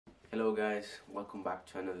Hello guys, welcome back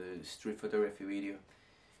to another street photography video.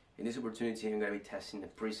 In this opportunity I'm going to be testing a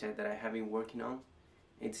preset that I have been working on.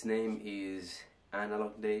 Its name is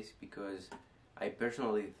Analog Days because I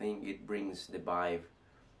personally think it brings the vibe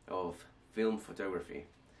of film photography.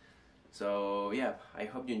 So yeah, I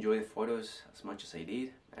hope you enjoy the photos as much as I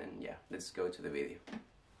did, and yeah, let's go to the video.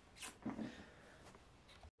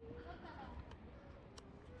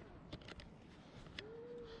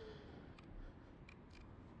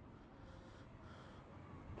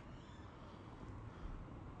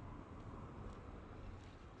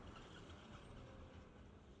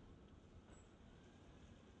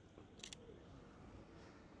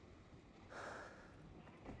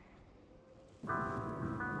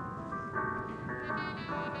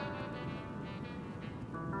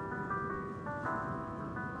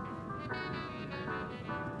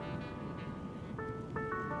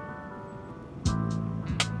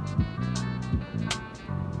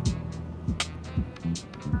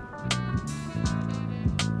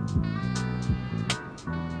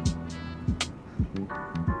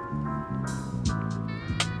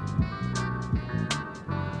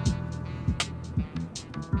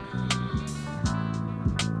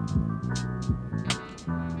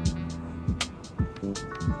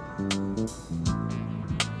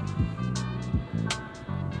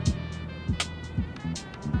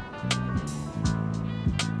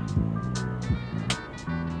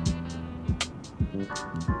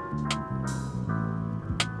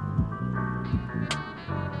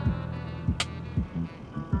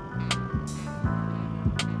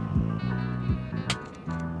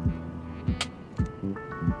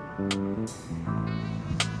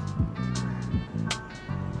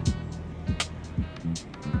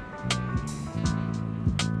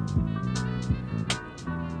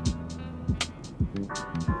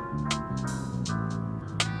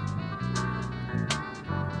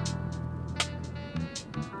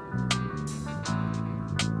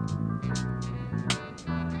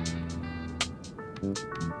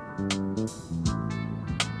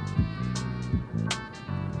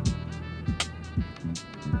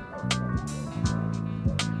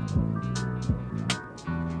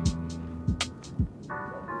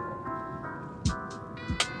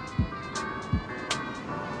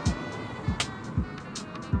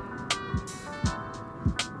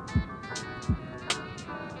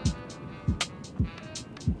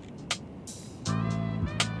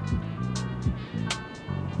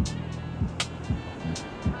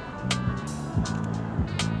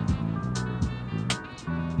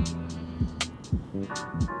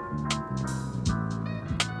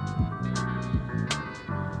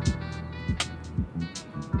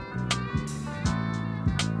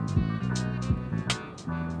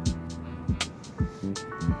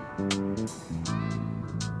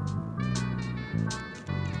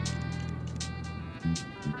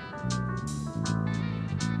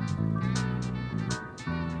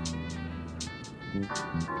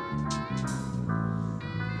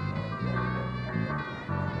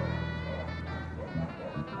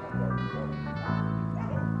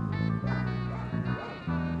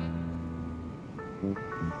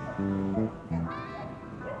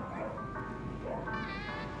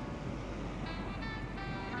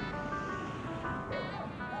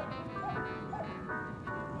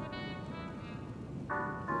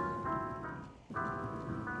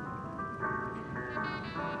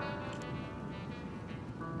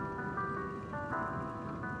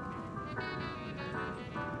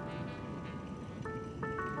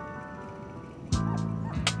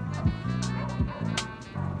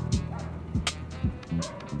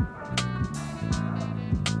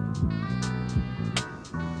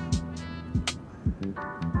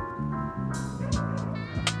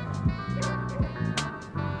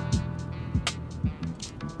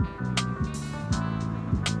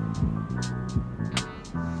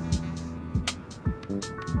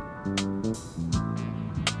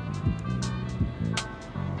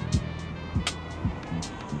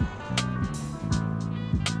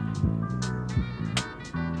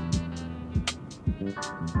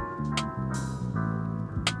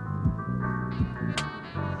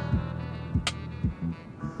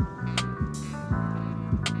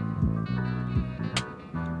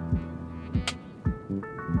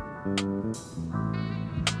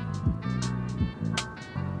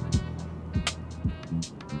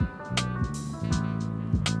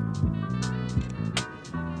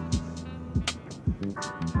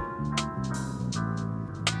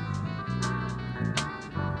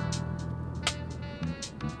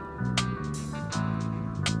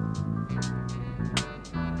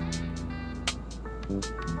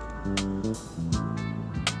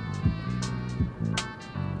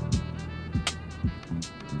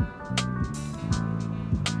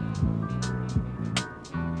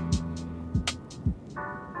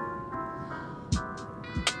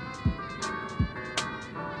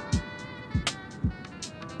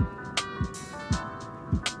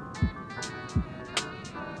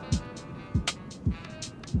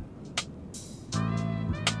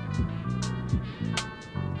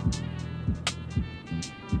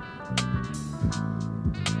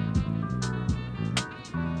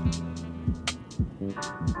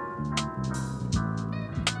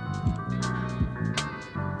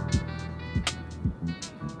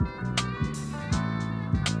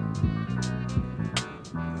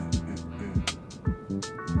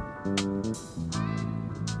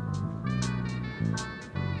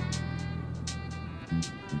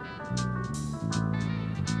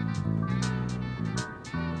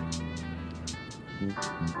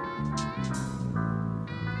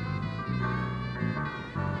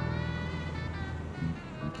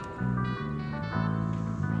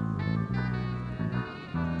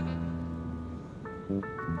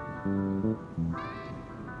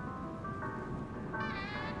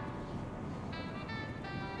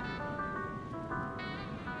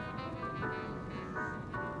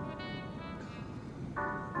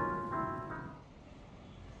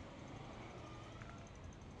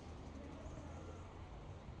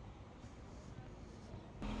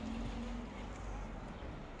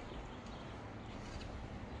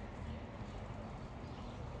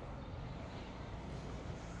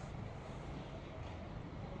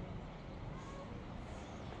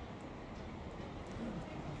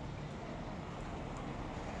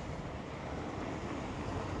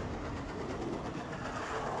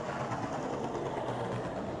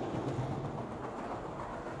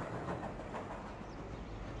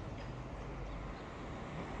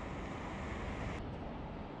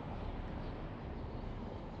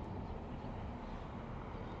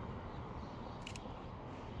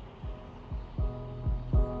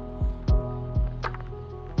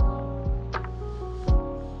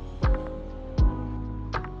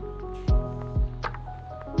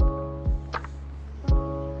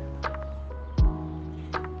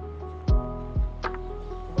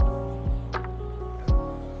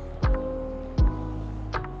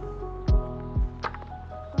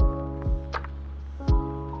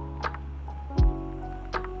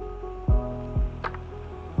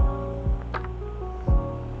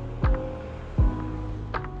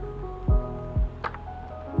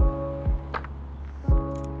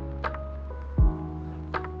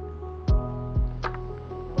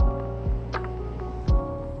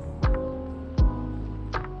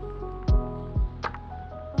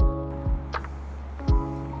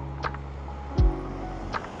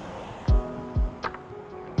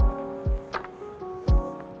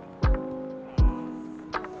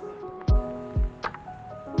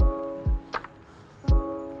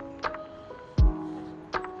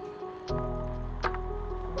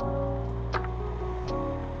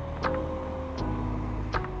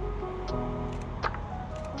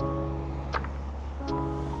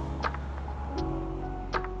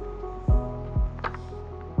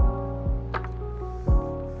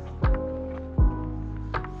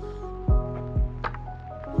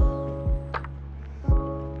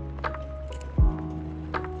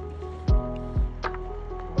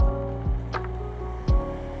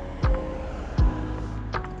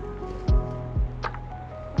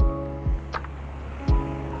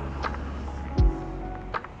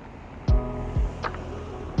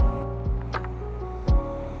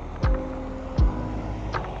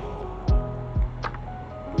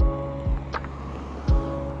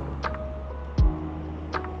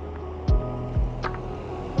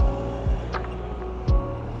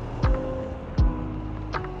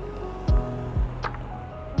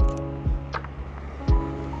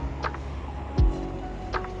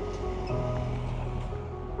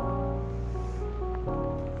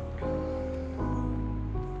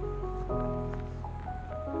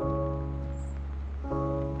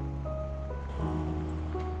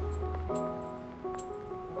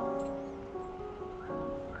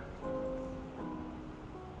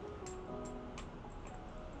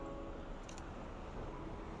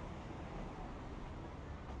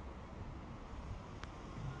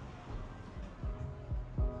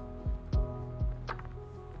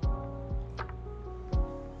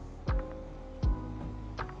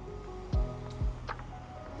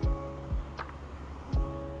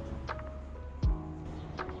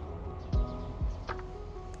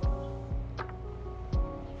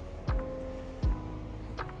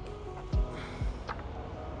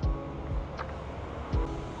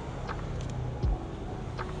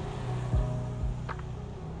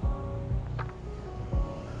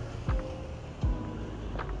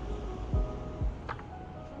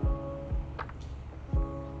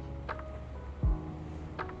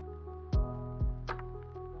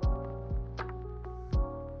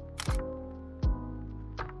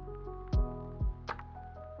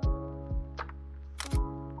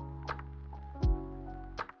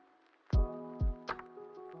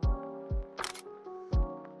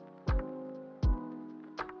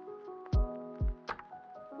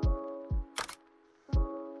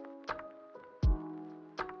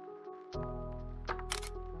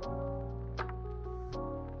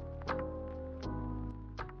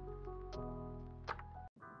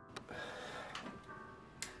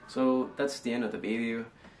 So that's the end of the video.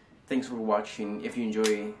 Thanks for watching. If you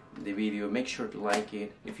enjoy the video, make sure to like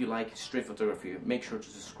it. If you like street photography, make sure to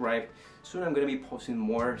subscribe. Soon I'm going to be posting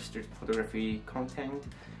more street photography content.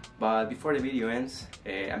 But before the video ends,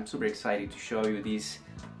 I'm super excited to show you this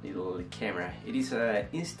little camera. It is a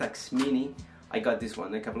Instax Mini. I got this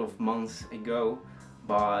one a couple of months ago,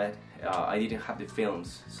 but I didn't have the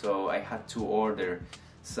films, so I had to order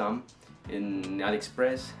some in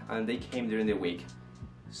AliExpress, and they came during the week.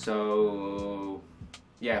 So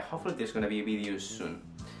yeah, hopefully there's gonna be a video soon.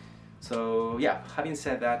 So yeah, having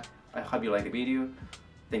said that, I hope you like the video.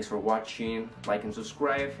 Thanks for watching, like and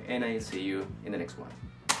subscribe, and I'll see you in the next one.